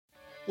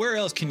Where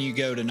else can you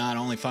go to not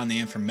only find the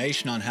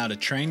information on how to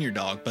train your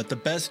dog, but the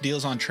best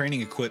deals on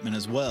training equipment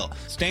as well?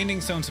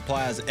 Standing Stone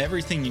Supply has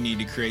everything you need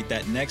to create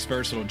that next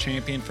versatile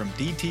champion, from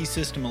DT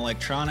system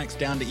electronics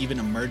down to even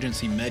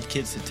emergency med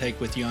kits to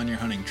take with you on your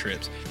hunting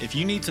trips. If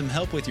you need some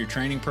help with your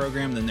training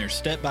program, then their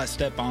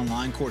step-by-step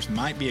online course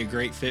might be a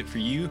great fit for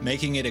you,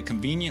 making it a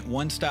convenient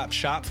one-stop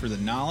shop for the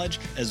knowledge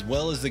as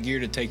well as the gear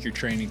to take your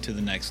training to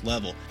the next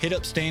level. Hit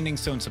up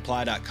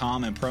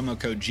StandingStoneSupply.com and promo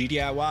code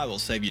GDIY will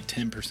save you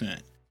 10%.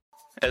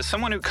 As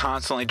someone who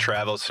constantly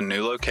travels to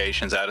new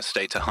locations out of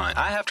state to hunt,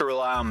 I have to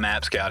rely on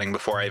map scouting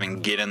before I even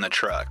get in the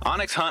truck.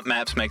 Onyx Hunt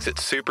Maps makes it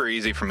super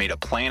easy for me to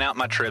plan out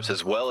my trips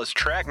as well as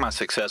track my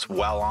success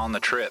while on the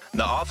trip.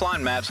 The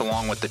offline maps,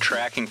 along with the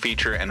tracking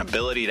feature and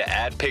ability to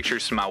add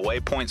pictures to my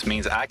waypoints,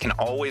 means I can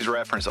always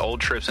reference old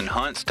trips and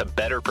hunts to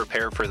better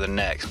prepare for the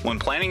next. When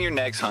planning your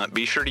next hunt,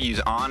 be sure to use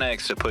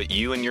OnX to put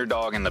you and your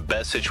dog in the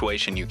best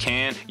situation you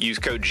can. Use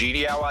code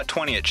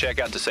GDIY20 at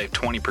checkout to save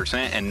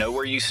 20% and know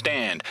where you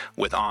stand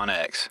with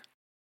OnX.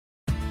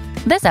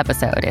 This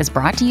episode is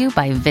brought to you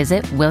by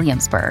Visit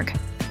Williamsburg.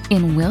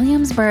 In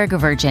Williamsburg,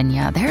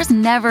 Virginia, there's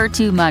never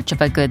too much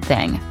of a good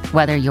thing.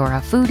 Whether you're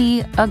a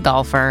foodie, a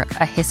golfer,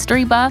 a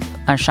history buff,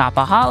 a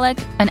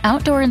shopaholic, an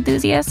outdoor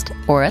enthusiast,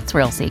 or a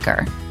thrill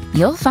seeker,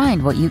 you'll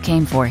find what you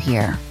came for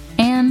here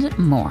and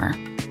more.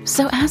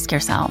 So ask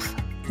yourself,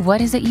 what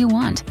is it you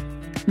want?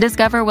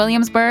 Discover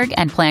Williamsburg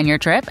and plan your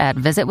trip at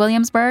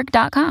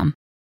visitwilliamsburg.com.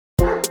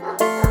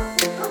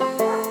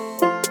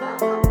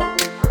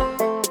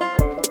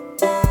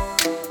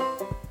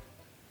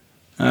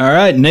 All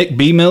right, Nick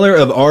B. Miller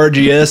of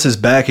RGS is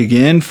back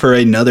again for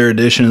another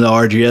edition of the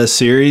RGS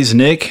series.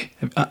 Nick,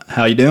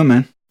 how you doing,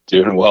 man?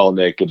 Doing well,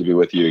 Nick. Good to be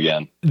with you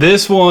again.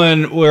 This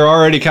one, we're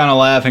already kind of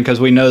laughing because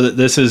we know that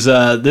this is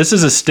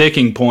a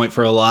sticking point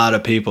for a lot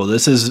of people.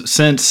 This is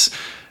since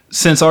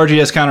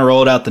RGS kind of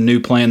rolled out the new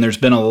plan, there's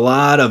been a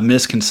lot of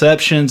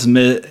misconceptions,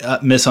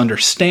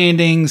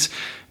 misunderstandings,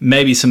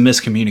 maybe some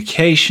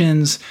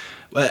miscommunications.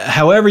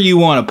 However you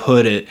want to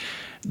put it,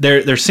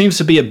 there seems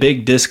to be a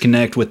big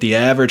disconnect with the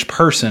average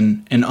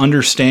person in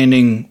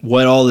understanding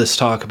what all this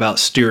talk about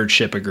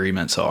stewardship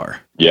agreements are.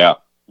 Yeah,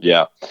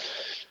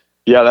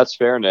 that's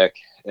fair, Nick.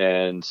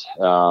 And,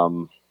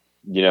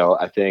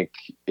 I think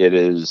it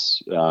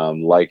is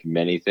like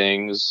many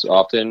things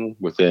often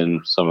within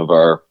some of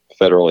our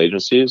federal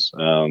agencies.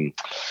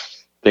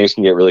 Things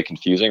can get really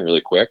confusing really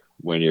quick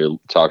when you're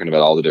talking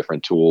about all the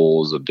different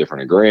tools of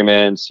different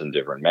agreements and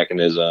different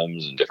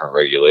mechanisms and different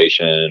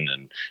regulation.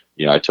 And,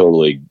 I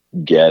totally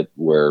get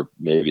where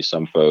maybe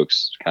some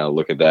folks kind of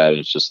look at that and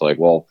it's just like,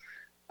 well,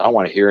 I don't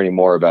want to hear any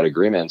more about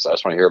agreements. I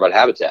just want to hear about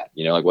habitat,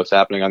 like what's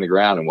happening on the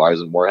ground and why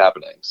isn't more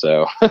happening?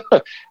 So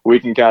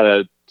we can kind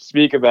of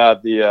speak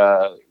about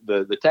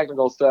the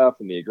technical stuff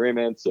and the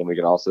agreements, and we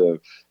can also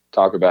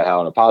talk about how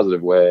in a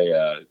positive way,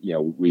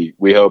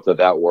 we hope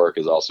that work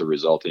is also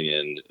resulting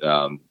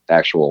in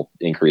actual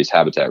increased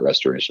habitat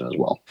restoration as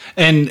well.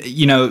 And,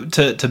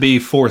 to be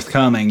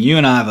forthcoming, you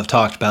and I have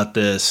talked about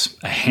this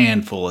a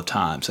handful of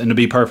times. And to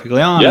be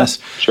perfectly honest,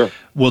 yeah, sure.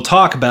 We'll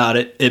talk about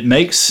it. It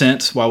makes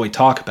sense while we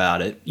talk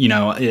about it.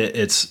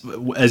 It's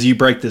as you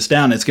break this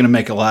down, it's going to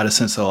make a lot of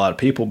sense to a lot of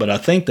people. But I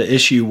think the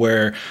issue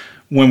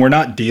when we're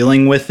not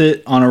dealing with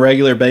it on a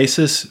regular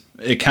basis,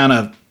 it kind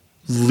of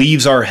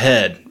leaves our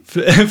head,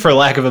 for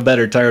lack of a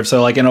better term.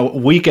 So like in a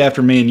week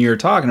after me and you were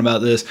talking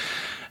about this,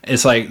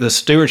 it's like the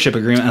stewardship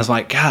agreement. I was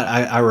like, God,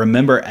 I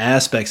remember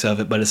aspects of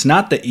it, but it's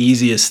not the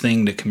easiest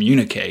thing to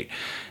communicate.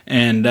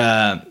 And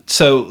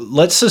so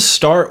let's just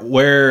start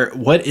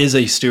what is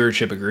a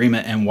stewardship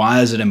agreement and why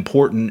is it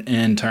important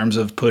in terms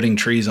of putting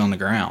trees on the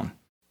ground?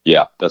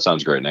 Yeah, that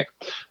sounds great, Nick.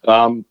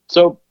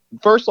 So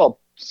first I'll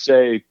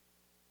say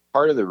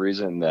part of the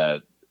reason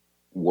that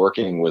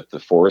working with the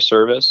Forest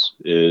Service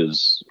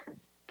is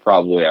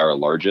probably our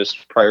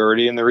largest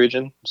priority in the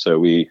region. So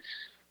we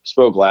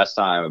spoke last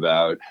time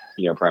about,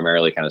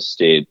 primarily kind of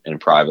state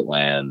and private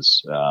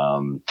lands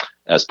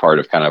as part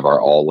of kind of our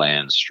all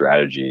land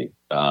strategy.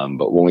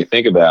 But when we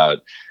think about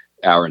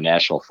our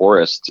national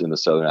forests in the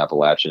Southern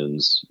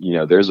Appalachians,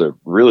 there's a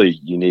really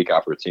unique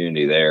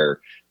opportunity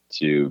there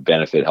to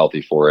benefit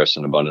healthy forests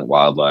and abundant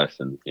wildlife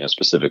and,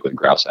 specifically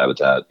grouse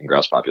habitat and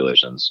grouse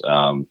populations.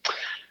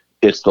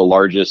 It's the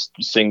largest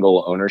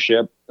single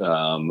ownership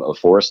of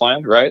forest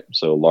land, right?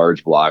 So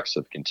large blocks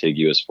of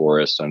contiguous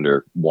forests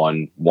under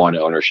one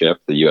ownership,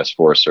 the U.S.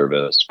 Forest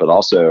Service, but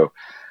also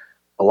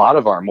a lot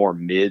of our more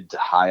mid to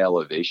high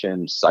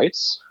elevation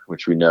sites,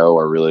 which we know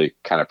are really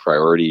kind of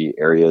priority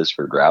areas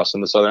for grouse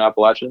in the Southern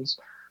Appalachians.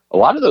 A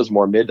lot of those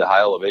more mid to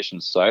high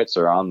elevation sites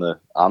are on the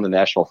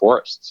national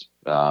forests.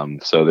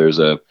 So there's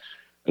a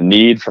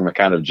need from a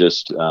kind of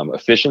just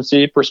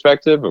efficiency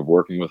perspective of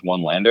working with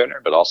one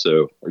landowner, but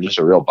also just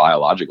a real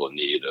biological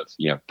need of,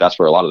 that's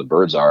where a lot of the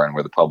birds are and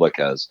where the public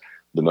has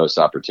the most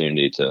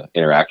opportunity to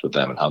interact with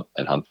them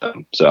and hunt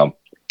them. So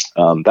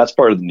that's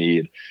part of the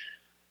need.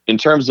 In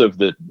terms of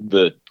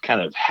the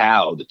kind of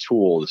how, the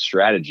tool, the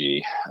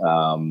strategy,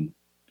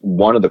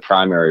 one of the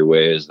primary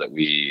ways that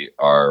we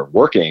are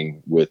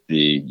working with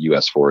the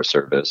U.S. Forest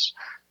Service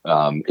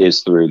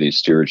is through these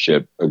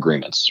stewardship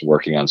agreements,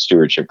 working on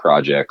stewardship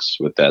projects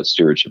with that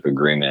stewardship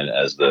agreement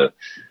as the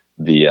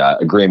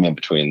agreement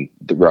between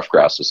the Rough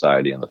Grouse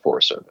Society and the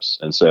Forest Service.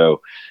 And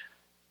so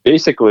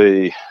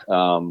basically,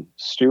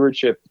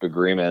 stewardship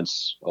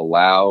agreements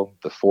allow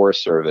the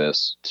Forest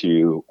Service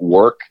to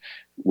work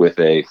with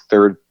a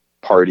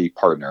third-party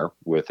partner,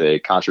 with a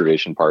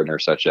conservation partner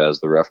such as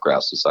the Rough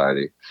Grouse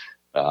Society.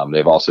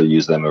 They've also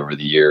used them over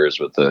the years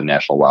with the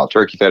National Wild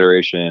Turkey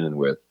Federation and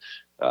with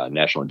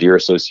National Deer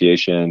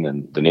Association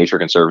and the Nature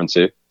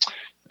Conservancy.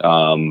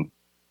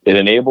 It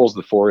enables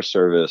the Forest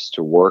Service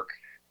to work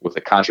with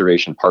a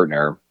conservation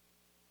partner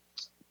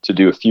to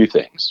do a few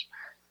things,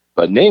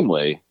 but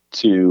namely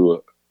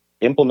to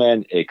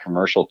implement a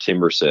commercial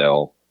timber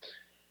sale,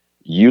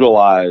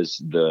 utilize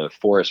the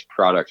forest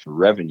product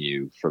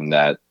revenue from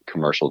that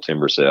commercial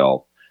timber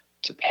sale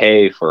to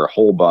pay for a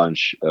whole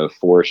bunch of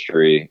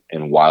forestry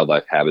and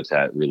wildlife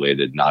habitat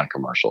related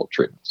non-commercial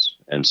treatments.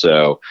 And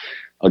so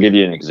I'll give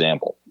you an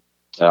example.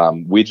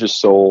 We just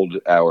sold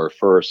our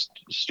first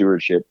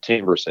stewardship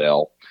timber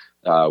sale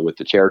with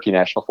the Cherokee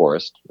National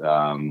Forest,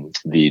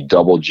 the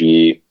Double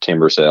G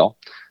timber sale.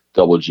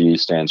 Double G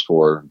stands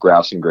for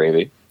grouse and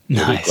gravy.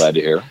 Nice. Glad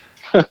to hear.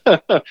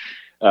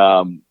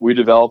 We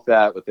developed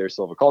that with their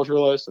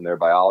silviculturalists and their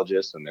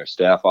biologists and their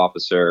staff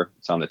officer.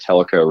 It's on the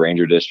Tellico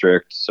Ranger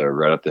District, so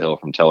right up the hill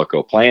from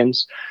Tellico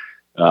Plains.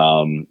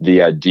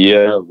 The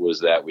idea was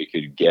that we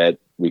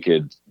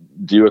could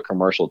do a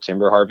commercial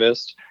timber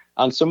harvest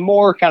on some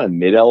more kind of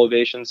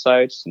mid-elevation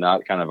sites,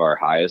 not kind of our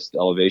highest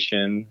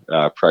elevation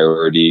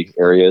priority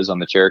areas on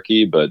the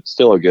Cherokee, but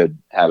still a good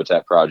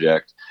habitat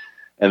project.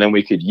 And then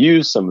we could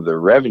use some of the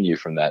revenue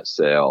from that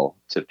sale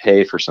to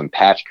pay for some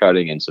patch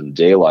cutting and some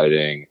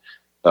daylighting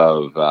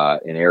of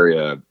an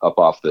area up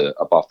off the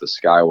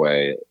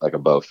skyway, like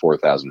above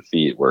 4,000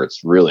 feet, where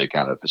it's really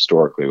kind of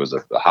historically was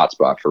a hot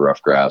spot for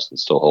rough grass and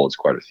still holds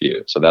quite a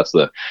few. So that's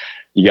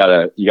you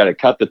gotta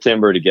cut the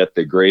timber to get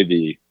the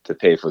gravy to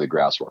pay for the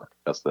grouse work.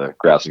 That's the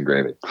grouse and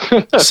gravy.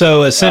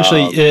 So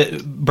essentially,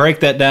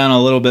 break that down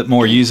a little bit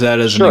more. Use that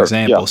as an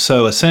example. Yeah.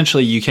 So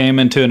essentially, you came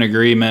into an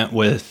agreement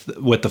with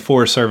the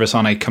Forest Service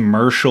on a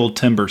commercial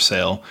timber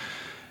sale.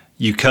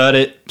 You cut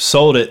it,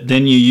 sold it,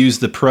 then you use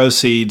the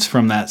proceeds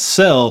from that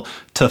sale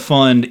to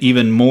fund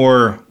even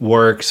more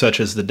work, such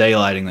as the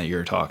daylighting that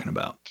you're talking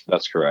about.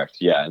 That's correct.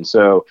 Yeah. And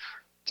so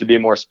to be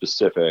more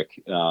specific,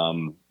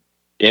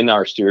 in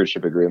our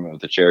stewardship agreement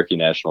with the Cherokee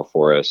National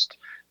Forest,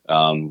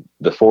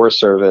 the Forest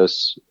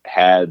Service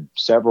had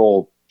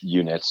several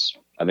units.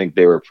 I think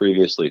they were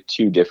previously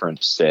 2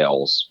 different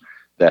sales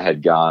that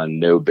had gone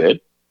no bid.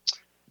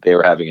 They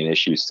were having an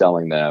issue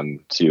selling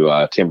them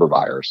to timber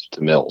buyers,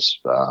 to mills.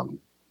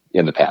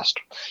 In the past.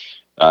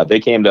 They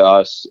came to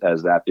us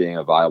as that being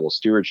a viable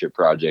stewardship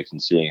project and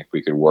seeing if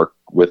we could work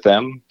with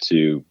them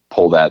to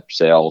pull that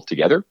sale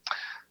together.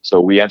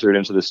 So we entered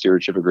into the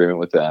stewardship agreement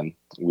with them.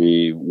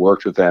 We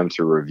worked with them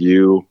to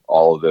review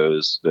all of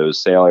those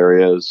sale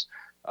areas.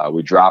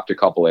 We dropped a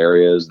couple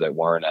areas that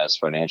weren't as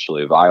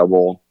financially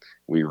viable.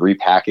 We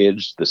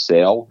repackaged the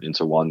sale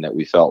into one that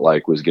we felt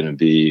like was going to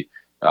be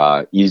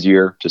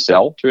easier to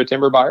sell to a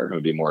timber buyer. It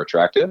would be more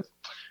attractive.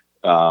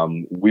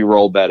 We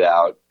rolled that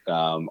out.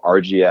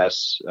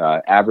 RGS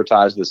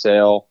advertised the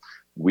sale.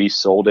 We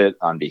sold it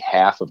on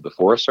behalf of the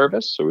Forest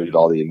Service, so we did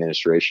all the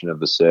administration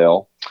of the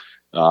sale.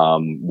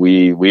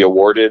 We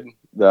awarded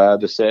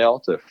the sale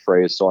to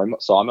Frey's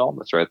Sawmill.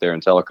 That's right there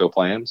in Tellico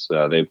Plains.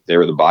 They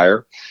were the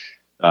buyer.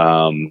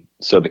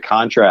 So the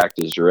contract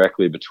is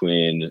directly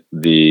between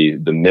the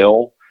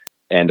mill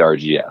and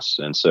RGS,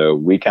 and so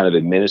we kind of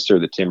administer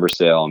the timber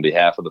sale on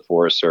behalf of the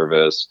Forest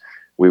Service.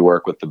 We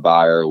work with the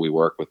buyer, we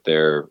work with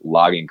their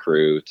logging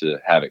crew to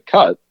have it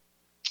cut.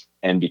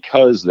 And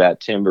because that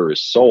timber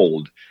is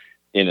sold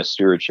in a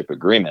stewardship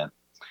agreement,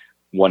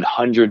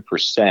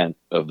 100%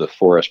 of the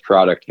forest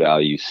product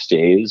value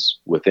stays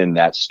within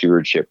that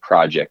stewardship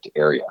project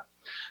area.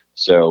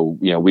 So,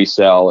 we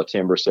sell a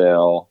timber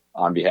sale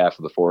on behalf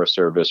of the Forest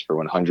Service for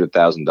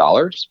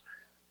 $100,000.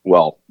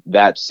 Well,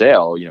 that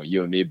sale,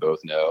 you and me both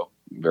know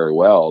very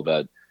well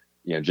that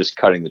just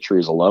cutting the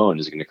trees alone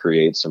is going to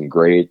create some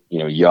great,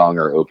 young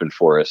or open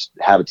forest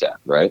habitat,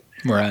 right?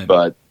 Right.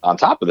 But on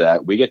top of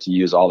that, we get to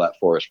use all that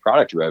forest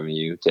product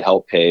revenue to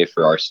help pay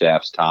for our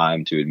staff's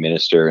time to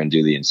administer and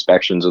do the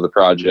inspections of the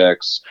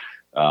projects,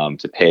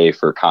 to pay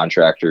for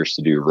contractors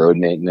to do road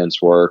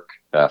maintenance work,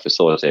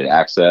 facilitate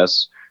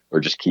access, or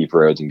just keep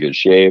roads in good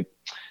shape,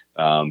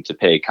 to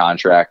pay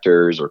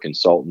contractors or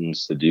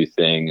consultants to do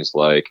things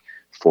like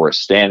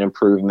forest stand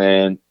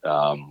improvement,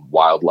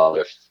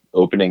 wildlife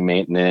opening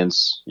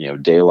maintenance,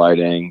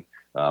 daylighting,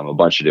 a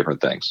bunch of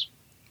different things.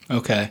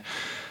 Okay.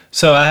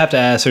 So I have to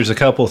ask, there's a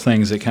couple of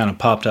things that kind of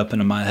popped up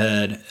into my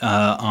head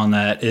on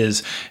that.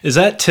 Is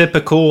that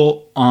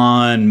typical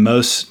on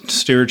most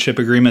stewardship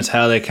agreements,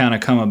 how they kind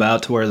of come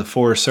about to where the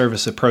Forest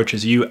Service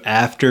approaches you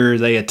after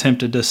they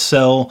attempted to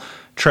sell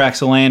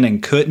tracts of land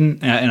and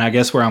couldn't? And I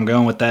guess where I'm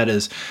going with that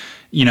is,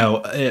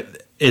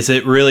 is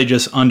it really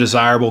just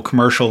undesirable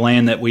commercial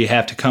land that we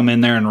have to come in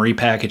there and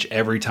repackage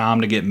every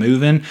time to get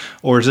moving?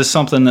 Or is this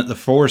something that the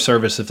Forest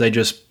Service, if they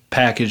just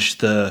package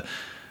the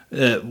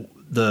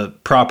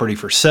property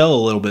for sale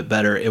a little bit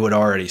better, it would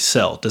already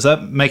sell? Does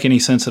that make any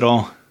sense at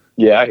all?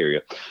 Yeah, I hear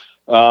you.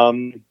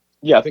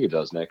 Yeah, I think it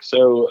does, Nick.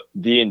 So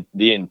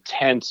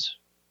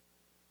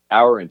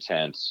our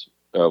intent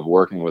of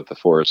working with the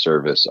Forest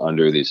Service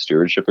under these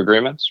stewardship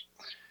agreements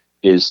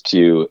is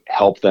to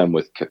help them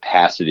with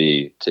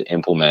capacity to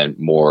implement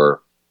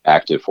more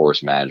active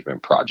forest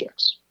management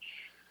projects.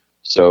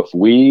 So if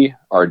we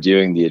are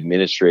doing the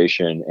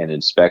administration and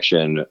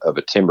inspection of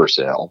a timber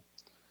sale,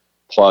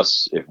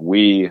 plus if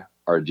we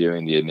are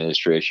doing the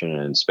administration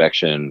and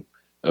inspection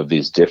of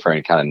these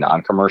different kind of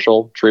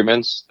non-commercial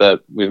treatments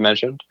that we've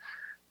mentioned,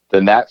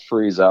 then that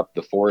frees up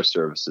the Forest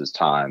Service's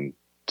time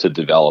to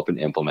develop and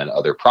implement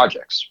other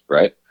projects,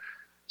 right?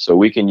 So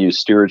we can use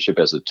stewardship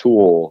as a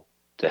tool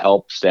to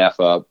help staff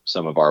up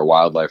some of our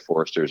wildlife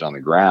foresters on the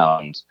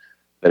ground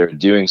that are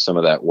doing some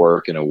of that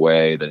work in a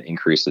way that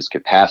increases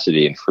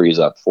capacity and frees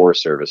up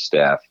Forest Service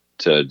staff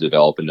to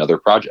develop another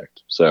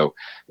project. So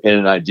in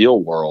an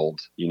ideal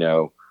world,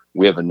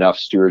 we have enough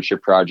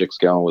stewardship projects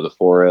going with the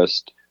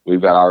forest.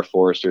 We've got our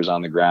foresters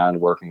on the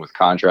ground working with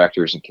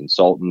contractors and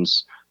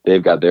consultants.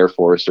 They've got their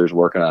foresters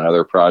working on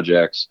other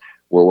projects.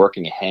 We're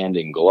working hand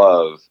in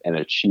glove and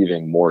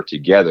achieving more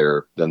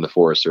together than the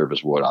Forest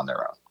Service would on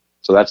their own.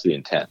 So that's the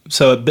intent.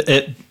 So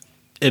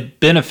it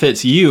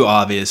benefits you,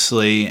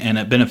 obviously, and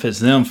it benefits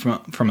them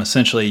from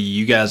essentially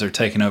you guys are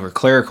taking over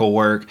clerical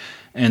work.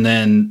 And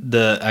then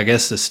I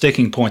guess the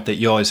sticking point that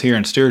you always hear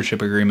in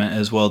stewardship agreement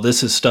is, well,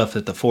 this is stuff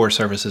that the Forest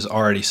Service is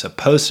already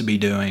supposed to be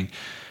doing.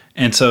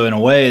 And so in a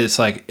way, it's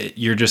like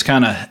you're just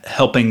kind of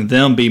helping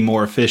them be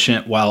more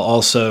efficient while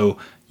also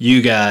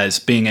you guys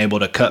being able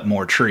to cut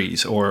more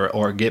trees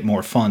or get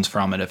more funds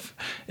from it.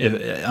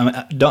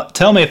 Don't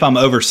tell me if I'm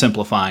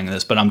oversimplifying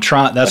this, but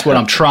that's what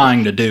I'm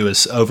trying to do,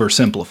 is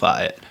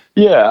oversimplify it.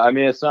 Yeah, I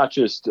mean, it's not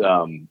just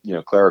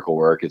clerical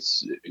work.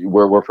 It's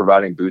we're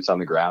providing boots on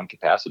the ground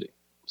capacity,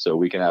 so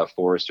we can have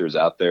foresters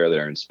out there that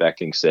are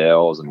inspecting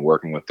sales and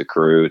working with the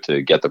crew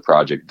to get the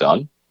project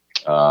done,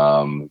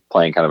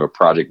 playing kind of a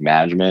project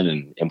management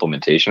and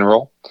implementation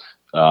role.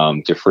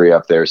 To free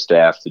up their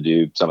staff to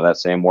do some of that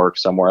same work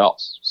somewhere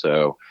else.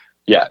 So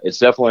yeah, it's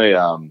definitely,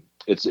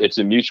 it's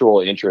a mutual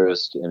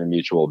interest and a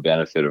mutual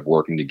benefit of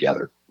working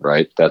together,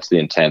 right? That's the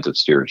intent of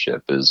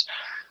stewardship. Is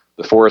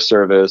the Forest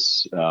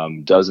Service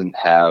doesn't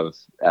have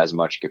as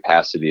much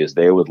capacity as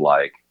they would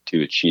like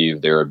to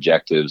achieve their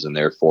objectives and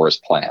their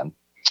forest plan.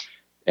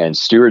 And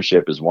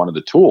stewardship is one of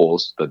the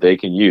tools that they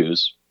can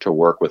use to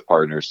work with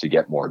partners to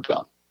get more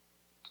done.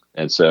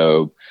 And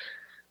so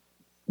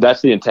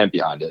that's the intent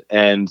behind it.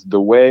 And the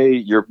way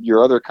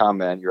your other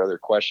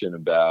question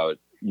about,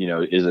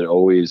 is it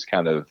always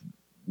kind of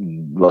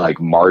like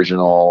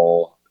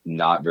marginal,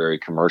 not very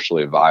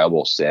commercially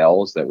viable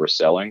sales that we're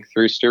selling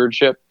through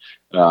stewardship?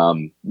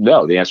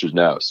 No, the answer is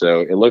no. So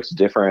it looks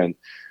different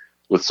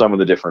with some of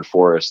the different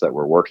forests that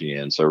we're working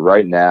in. So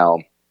right now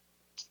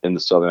in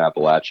the Southern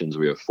Appalachians,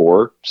 we have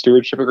 4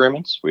 stewardship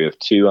agreements. We have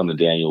 2 on the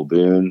Daniel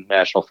Boone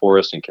National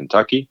Forest in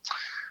Kentucky.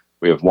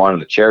 We have 1 on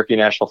the Cherokee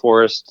National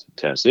Forest,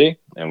 Tennessee,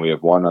 and we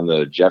have 1 on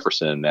the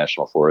Jefferson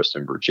National Forest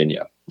in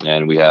Virginia.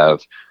 And we have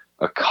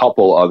a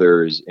couple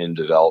others in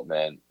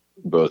development,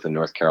 both in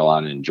North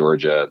Carolina and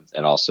Georgia,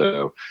 and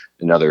also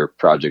another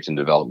project in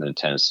development in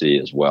Tennessee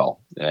as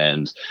well.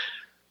 And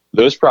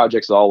those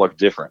projects all look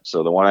different.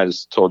 So the one I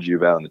just told you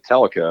about in the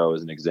Tellico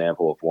is an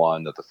example of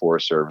one that the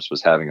Forest Service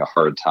was having a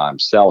hard time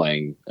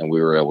selling, and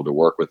we were able to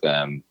work with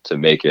them to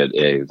make it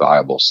a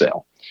viable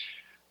sale.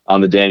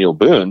 On the Daniel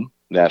Boone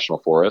National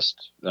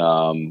Forest,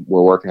 we're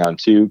working on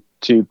two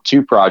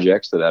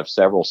projects that have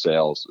several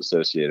sales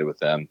associated with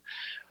them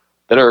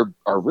that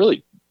are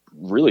really,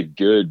 really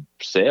good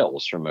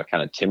sales from a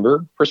kind of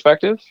timber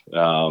perspective.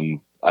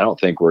 I don't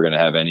think we're going to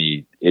have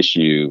any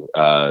issue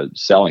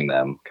selling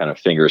them, kind of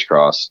fingers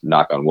crossed,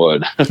 knock on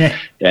wood.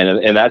 And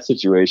in that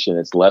situation,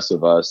 it's less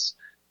of us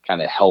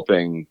kind of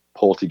helping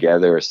pull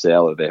together a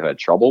sale that they've had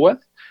trouble with.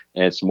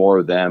 And it's more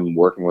of them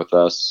working with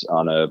us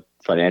on a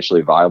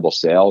financially viable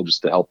sale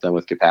just to help them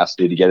with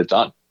capacity to get it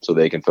done so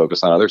they can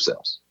focus on other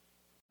sales.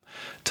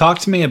 Talk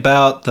to me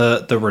about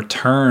the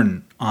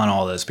return on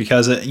all this,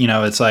 because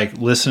it's like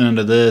listening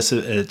to this,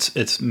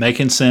 it's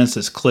making sense,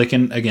 it's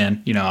clicking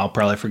again. I'll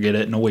probably forget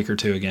it in a week or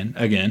two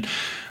again.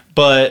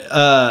 But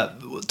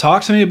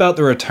talk to me about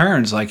the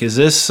returns. Like, is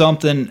this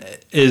something?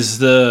 Is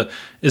the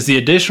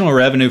additional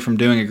revenue from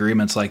doing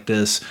agreements like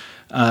this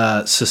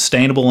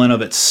sustainable in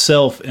of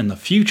itself in the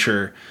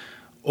future?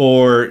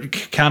 Or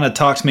kind of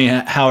talk to me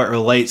how it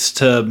relates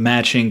to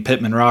matching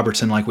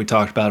Pittman-Robertson like we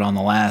talked about on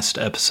the last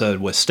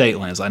episode with state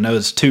lands. I know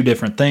it's 2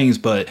 different things,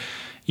 but,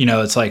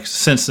 it's like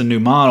since the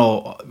new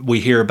model, we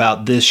hear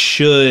about this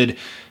should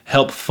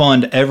help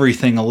fund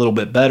everything a little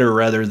bit better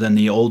rather than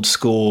the old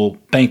school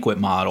banquet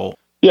model.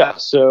 Yeah,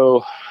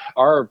 so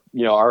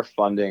our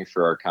funding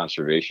for our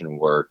conservation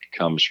work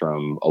comes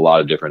from a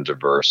lot of different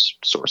diverse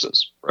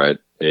sources, right?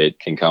 It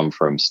can come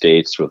from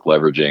states with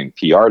leveraging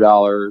PR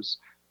dollars.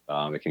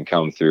 It can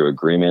come through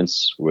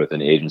agreements with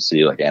an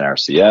agency like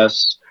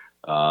NRCS.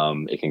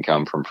 It can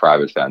come from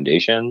private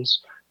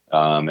foundations,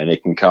 and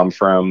it can come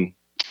from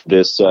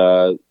this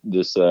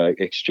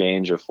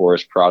exchange of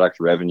forest product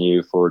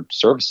revenue for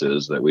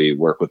services that we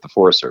work with the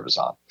Forest Service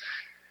on.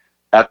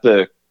 At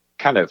the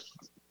kind of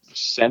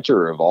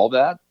center of all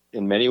that,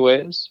 in many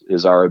ways,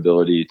 is our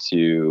ability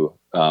to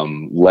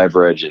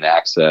leverage and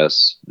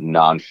access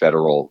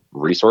non-federal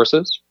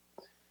resources.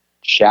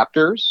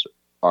 Chapters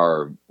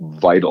are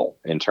vital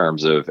in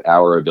terms of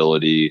our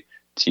ability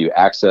to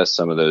access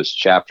some of those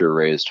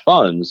chapter-raised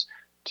funds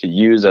to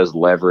use as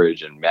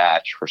leverage and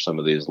match for some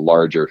of these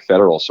larger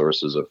federal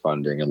sources of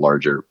funding and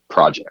larger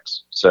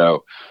projects.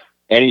 So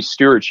any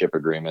stewardship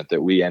agreement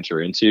that we enter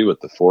into with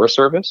the Forest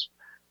Service,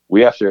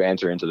 we have to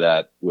enter into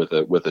that with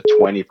a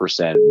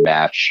 20%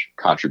 match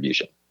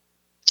contribution.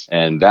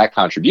 And that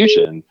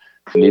contribution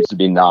needs to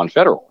be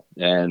non-federal.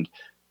 And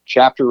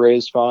chapter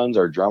raised funds,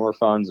 our drummer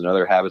funds and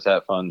other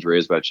habitat funds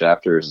raised by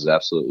chapters is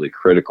absolutely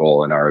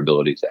critical in our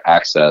ability to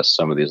access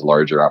some of these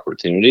larger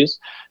opportunities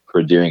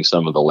for doing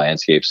some of the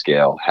landscape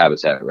scale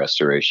habitat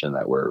restoration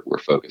that we're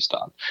focused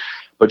on.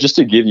 But just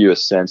to give you a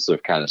sense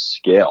of kind of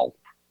scale,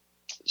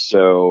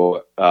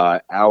 so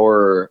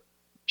our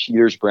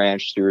Peters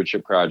Branch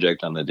Stewardship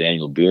Project on the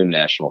Daniel Boone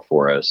National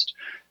Forest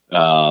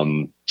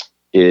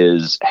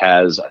has,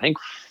 I think,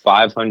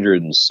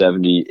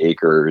 570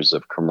 acres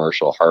of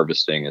commercial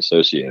harvesting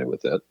associated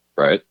with it,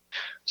 right?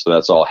 So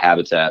that's all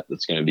habitat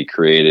that's going to be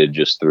created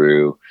just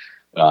through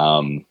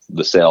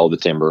the sale of the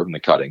timber and the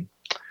cutting.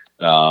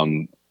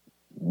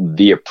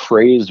 The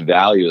appraised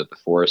value that the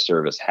Forest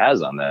Service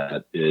has on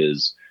that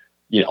is,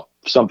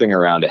 something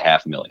around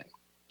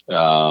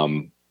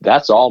 $500,000.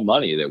 That's all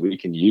money that we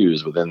can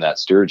use within that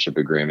stewardship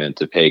agreement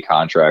to pay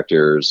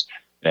contractors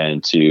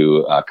and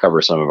to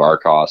cover some of our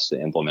costs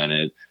to implement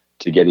it,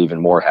 to get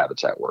even more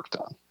habitat work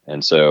done.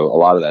 And so a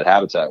lot of that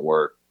habitat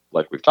work,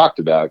 like we've talked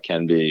about,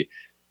 can be,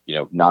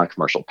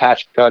 non-commercial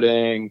patch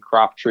cutting,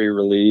 crop tree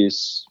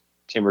release,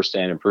 timber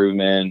stand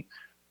improvement,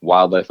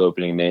 wildlife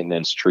opening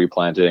maintenance, tree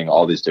planting,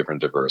 all these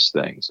different diverse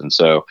things. And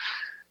so,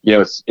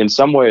 it's in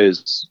some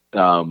ways,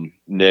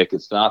 Nick,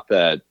 it's not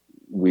that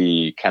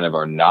we kind of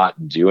are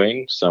not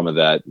doing some of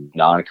that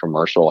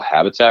non-commercial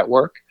habitat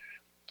work.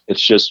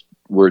 It's just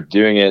we're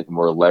doing it and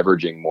we're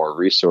leveraging more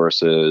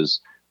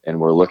resources, and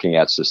we're looking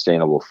at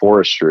sustainable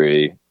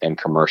forestry and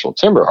commercial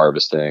timber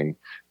harvesting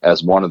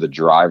as one of the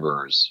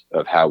drivers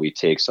of how we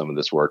take some of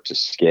this work to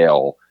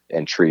scale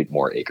and treat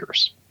more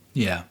acres.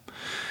 Yeah.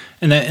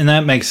 And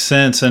that makes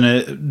sense.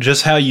 And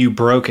just how you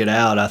broke it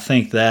out, I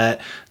think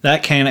that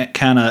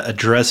kind of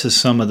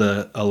addresses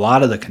a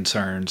lot of the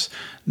concerns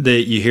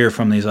that you hear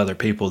from these other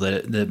people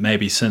that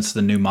maybe since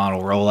the new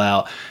model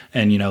rollout.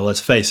 And, let's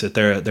face it,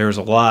 there's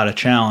a lot of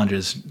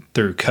challenges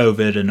through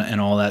COVID and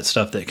all that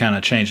stuff that kind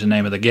of changed the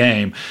name of the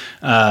game.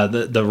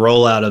 The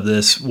rollout of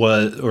this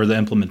or the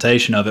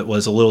implementation of it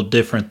was a little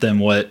different than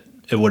what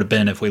it would have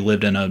been if we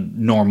lived in a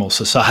normal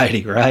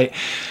society, right?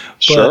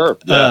 Sure.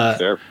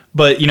 Fair.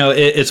 But,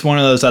 it's one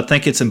of those, I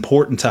think it's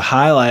important to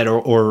highlight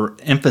or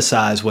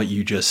emphasize what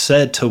you just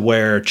said, to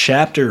where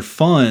chapter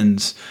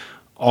funds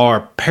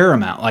are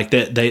paramount. Like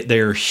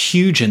they're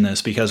huge in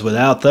this, because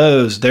without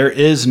those, there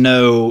is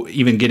no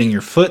even getting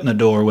your foot in the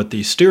door with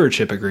these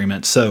stewardship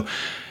agreements. So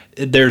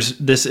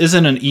this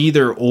isn't an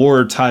either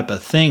or type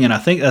of thing. And I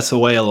think that's the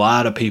way a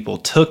lot of people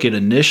took it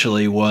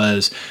initially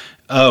was,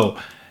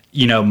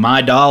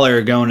 my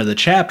dollar going to the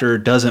chapter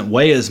doesn't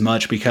weigh as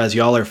much because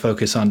y'all are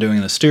focused on doing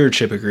the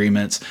stewardship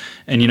agreements.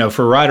 And,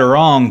 for right or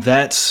wrong,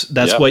 that's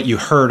what you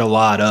heard a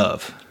lot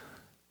of.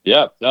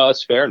 Yeah, no,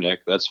 that's fair, Nick.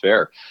 That's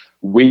fair.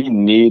 We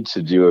need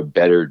to do a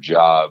better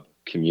job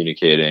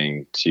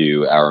communicating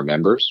to our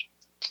members,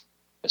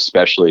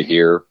 especially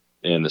here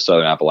in the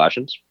Southern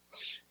Appalachians.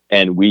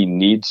 And we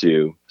need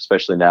to,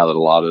 especially now that a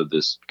lot of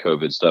this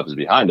COVID stuff is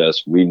behind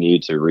us, we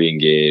need to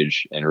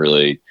re-engage and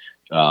really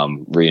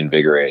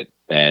reinvigorate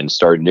and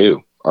start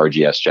new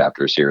RGS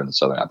chapters here in the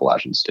Southern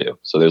Appalachians too.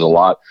 So there's a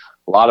lot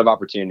of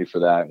opportunity for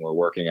that, and we're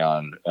working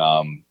on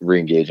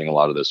re-engaging a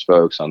lot of those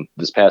folks. On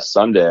this past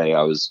Sunday,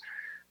 I was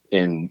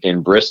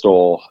in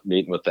Bristol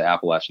meeting with the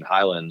Appalachian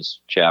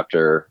Highlands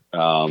chapter,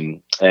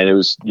 and it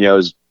was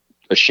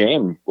a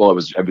shame. Well,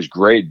 it was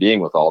great being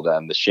with all of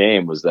them. The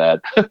shame was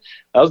that that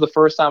was the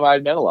first time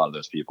I'd met a lot of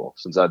those people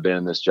since I've been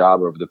in this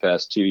job over the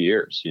past 2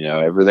 years.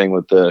 Everything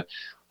with the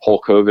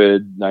whole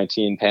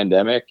COVID-19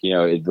 pandemic,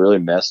 it really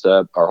messed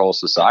up our whole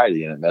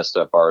society, and it messed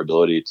up our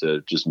ability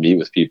to just meet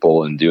with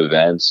people and do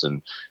events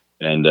and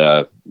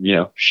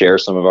share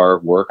some of our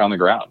work on the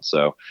ground.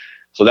 So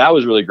that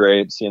was really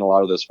great, seeing a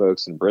lot of those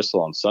folks in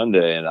Bristol on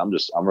Sunday. And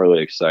I'm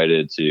really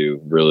excited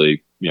to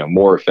really,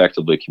 more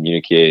effectively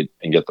communicate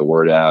and get the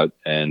word out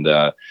and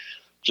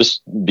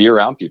just be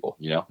around people,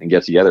 and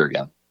get together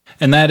again.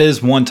 And that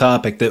is one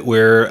topic that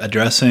we're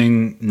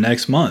addressing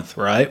next month,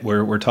 right?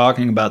 We're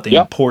talking about the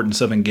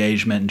importance of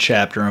engagement and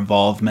chapter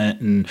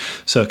involvement, and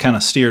so it kind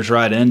of steers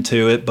right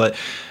into it. But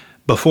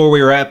before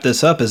we wrap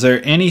this up, is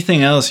there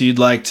anything else you'd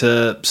like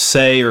to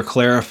say or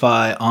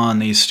clarify on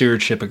these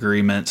stewardship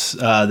agreements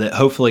that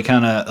hopefully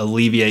kind of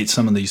alleviate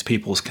some of these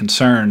people's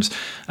concerns?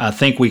 I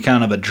think we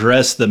kind of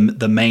addressed the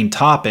main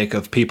topic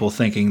of people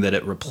thinking that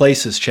it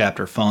replaces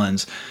chapter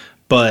funds,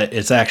 but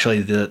it's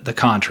actually the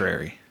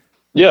contrary.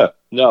 Yeah,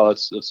 no,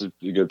 that's a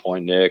good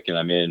point, Nick. And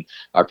I mean,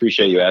 I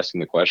appreciate you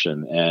asking the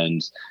question.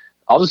 And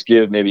I'll just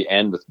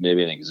end with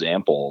maybe an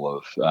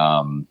example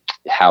of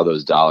how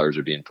those dollars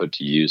are being put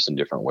to use in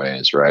different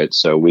ways, right?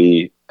 So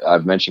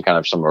I've mentioned kind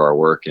of some of our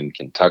work in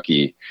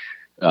Kentucky.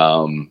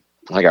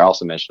 Like I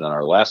also mentioned on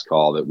our last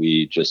call that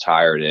we just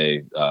hired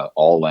a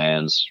all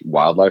lands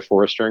wildlife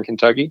forester in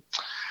Kentucky.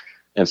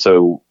 And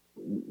so,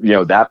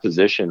 that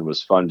position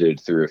was funded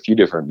through a few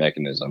different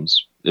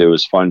mechanisms. It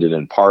was funded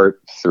in part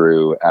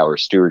through our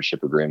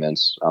stewardship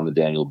agreements on the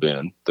Daniel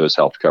Boone. Those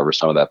helped cover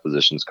some of that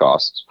position's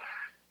costs.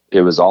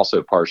 It was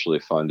also partially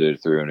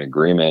funded through an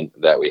agreement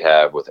that we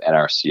have with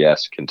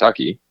NRCS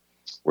Kentucky,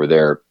 where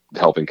they're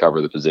helping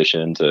cover the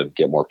position to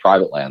get more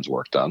private lands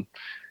work done.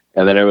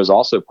 And then it was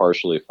also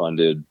partially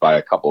funded by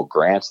a couple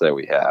grants that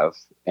we have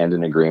and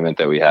an agreement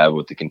that we have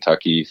with the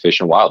Kentucky Fish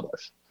and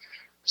Wildlife.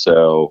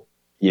 So,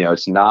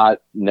 it's not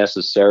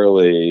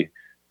necessarily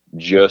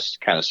just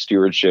kind of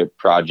stewardship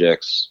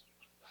projects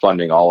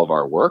funding all of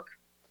our work.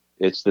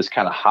 It's this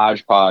kind of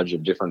hodgepodge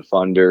of different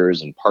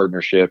funders and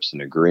partnerships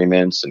and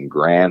agreements and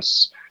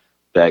grants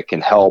that can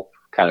help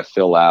kind of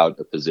fill out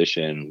a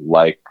position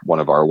like one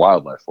of our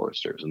wildlife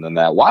foresters. And then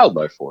that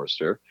wildlife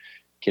forester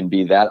can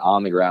be that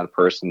on the ground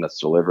person that's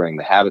delivering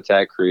the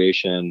habitat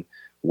creation,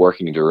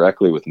 working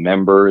directly with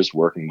members,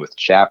 working with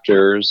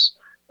chapters,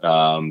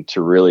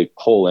 to really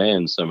pull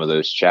in some of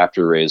those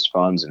chapter raised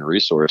funds and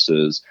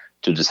resources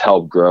to just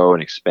help grow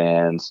and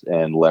expand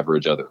and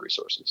leverage other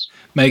resources.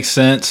 Makes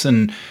sense.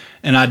 And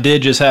I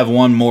did just have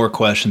one more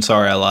question.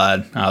 Sorry, I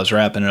lied. I was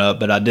wrapping it up,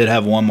 but I did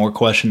have one more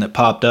question that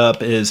popped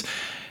up is,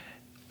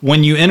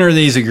 when you enter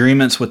these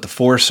agreements with the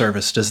Forest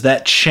Service, does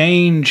that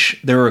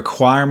change their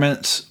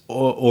requirements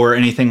or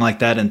anything like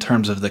that in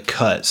terms of the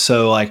cut?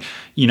 So like,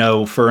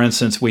 for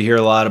instance, we hear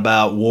a lot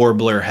about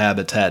warbler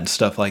habitat and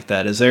stuff like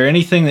that. Is there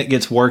anything that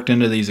gets worked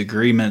into these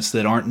agreements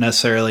that aren't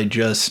necessarily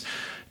just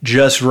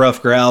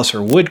ruffed grouse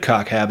or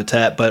woodcock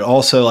habitat, but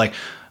also like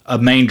a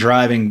main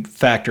driving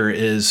factor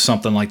is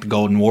something like the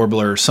golden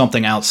warbler or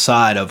something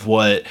outside of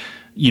what,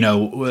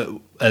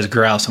 as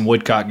grouse and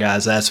woodcock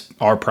guys, that's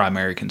our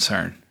primary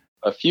concern?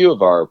 A few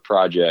of our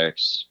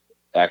projects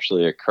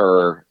actually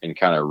occur in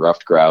kind of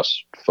ruffed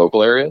grouse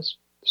focal areas.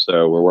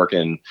 So we're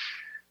working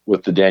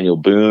with the Daniel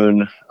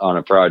Boone on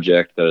a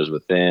project that is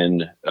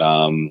within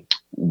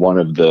one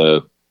of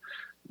the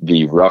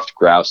ruffed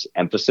grouse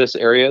emphasis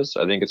areas,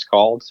 I think it's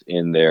called,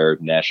 in their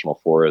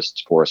National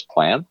Forest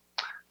plan.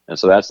 And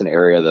so that's an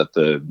area that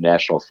the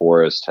National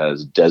Forest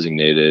has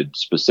designated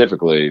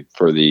specifically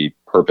for the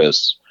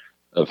purpose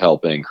of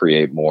helping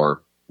create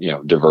more,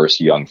 diverse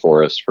young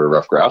forest for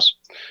ruffed grouse.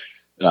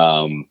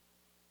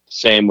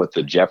 Same with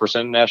the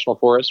Jefferson National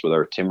Forest with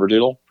our Timber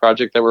Doodle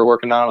project that we're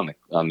working on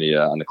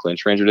the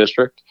Clinch Ranger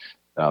District.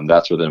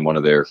 That's within one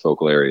of their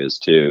focal areas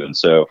too. And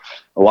so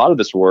a lot of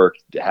this work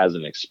has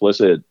an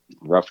explicit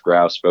ruffed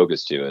grouse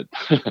focus to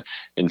it.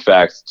 In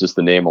fact, just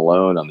the name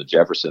alone on the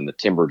Jefferson, the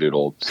Timber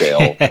Doodle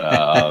sale,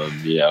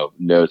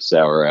 notes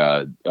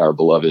our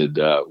beloved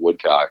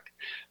woodcock.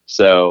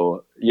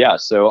 So yeah,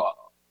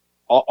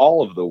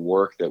 all of the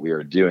work that we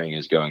are doing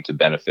is going to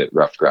benefit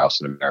ruffed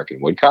grouse and American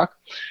woodcock.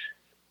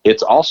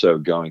 It's also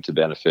going to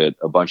benefit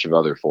a bunch of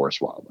other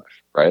forest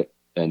wildlife, right?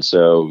 And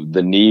so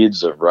the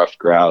needs of ruffed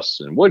grouse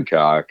and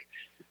woodcock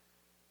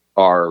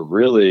are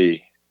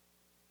really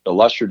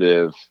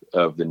illustrative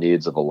of the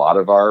needs of a lot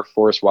of our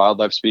forest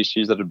wildlife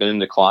species that have been in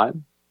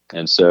decline.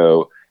 And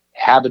so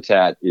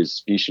habitat is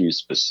species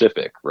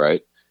specific,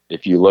 right?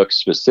 If you look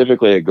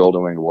specifically at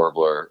golden-winged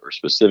warbler or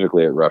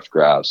specifically at ruffed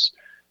grouse,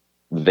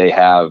 they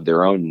have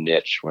their own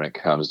niche when it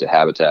comes to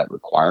habitat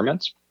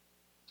requirements.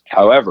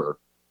 However,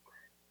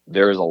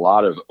 there is a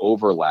lot of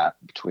overlap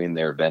between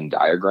their Venn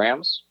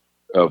diagrams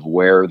of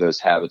where those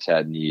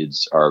habitat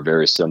needs are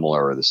very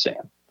similar or the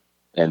same.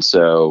 And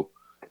so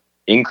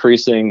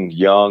increasing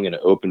young and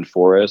open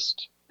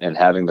forest and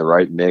having the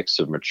right mix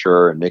of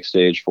mature and mixed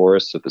age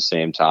forests at the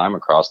same time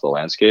across the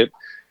landscape,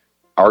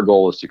 our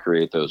goal is to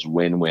create those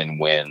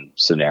win-win-win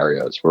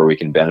scenarios where we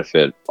can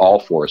benefit all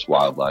forest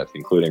wildlife,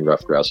 including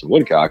ruffed grouse and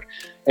woodcock,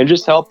 and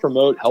just help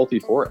promote healthy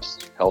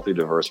forests, healthy,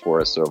 diverse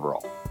forests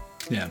overall.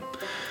 Yeah,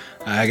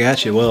 I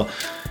got you. Well,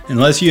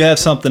 unless you have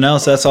something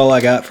else, that's all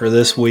I got for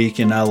this week,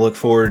 and I look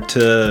forward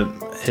to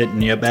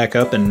hitting you back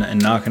up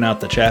and knocking out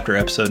the chapter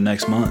episode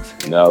next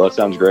month. No, that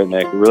sounds great,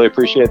 Nick. We really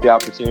appreciate the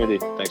opportunity.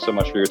 Thanks so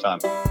much for your time.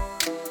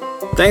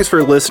 Thanks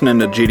for listening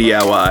to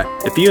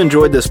GDIY. If you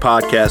enjoyed this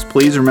podcast,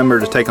 please remember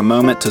to take a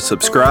moment to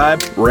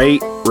subscribe,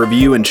 rate,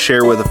 review, and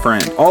share with a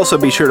friend. Also,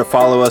 be sure to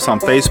follow us on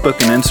Facebook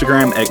and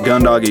Instagram at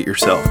Gundog It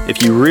Yourself.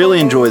 If you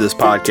really enjoy this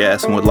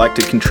podcast and would like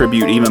to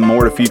contribute even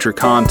more to future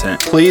content,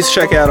 please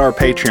check out our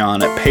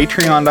Patreon at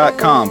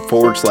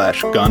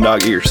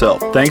patreon.com/Gundog It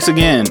Yourself. Thanks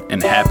again,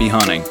 and happy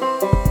hunting.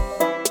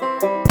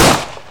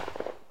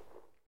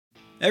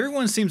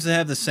 Everyone seems to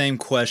have the same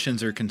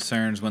questions or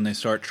concerns when they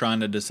start trying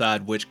to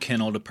decide which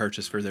kennel to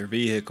purchase for their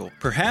vehicle.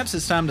 Perhaps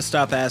it's time to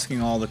stop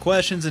asking all the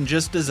questions and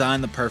just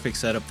design the perfect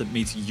setup that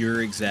meets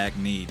your exact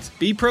needs.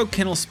 B-Pro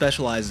Kennel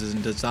specializes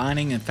in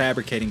designing and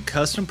fabricating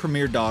custom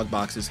Premier dog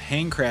boxes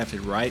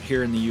handcrafted right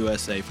here in the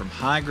USA from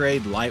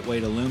high-grade,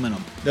 lightweight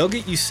aluminum. They'll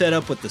get you set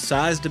up with the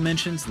size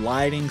dimensions,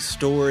 lighting,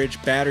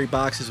 storage, battery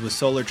boxes with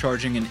solar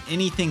charging, and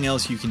anything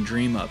else you can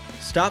dream of.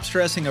 Stop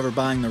stressing over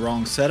buying the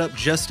wrong setup,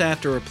 just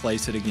have to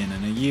replace it again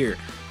in a year.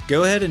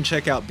 Go ahead and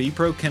check out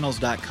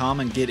bprokennels.com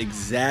and get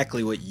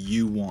exactly what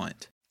you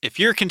want. If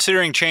you're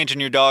considering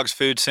changing your dog's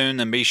food soon,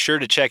 then be sure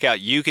to check out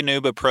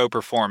Eukanuba Pro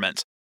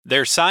Performance.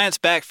 Their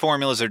science-backed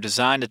formulas are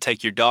designed to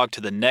take your dog to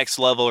the next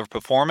level of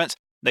performance.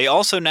 They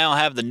also now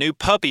have the new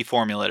puppy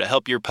formula to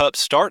help your pup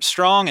start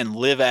strong and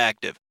live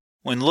active.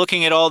 When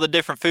looking at all the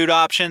different food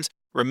options,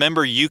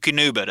 remember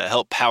Eukanuba to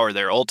help power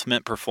their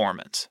ultimate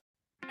performance.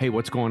 Hey,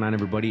 what's going on,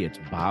 everybody? It's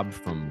Bob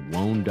from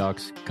Lone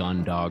Ducks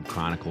Gun Dog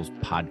Chronicles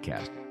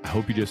podcast. I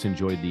hope you just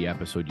enjoyed the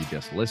episode you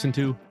just listened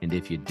to. And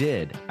if you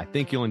did, I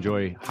think you'll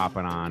enjoy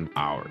hopping on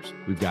ours.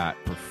 We've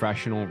got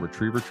professional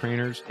retriever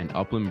trainers and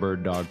upland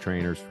bird dog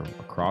trainers from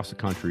across the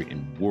country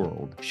and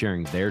world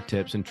sharing their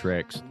tips and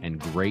tricks and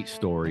great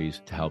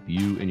stories to help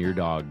you and your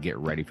dog get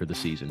ready for the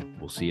season.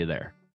 We'll see you there.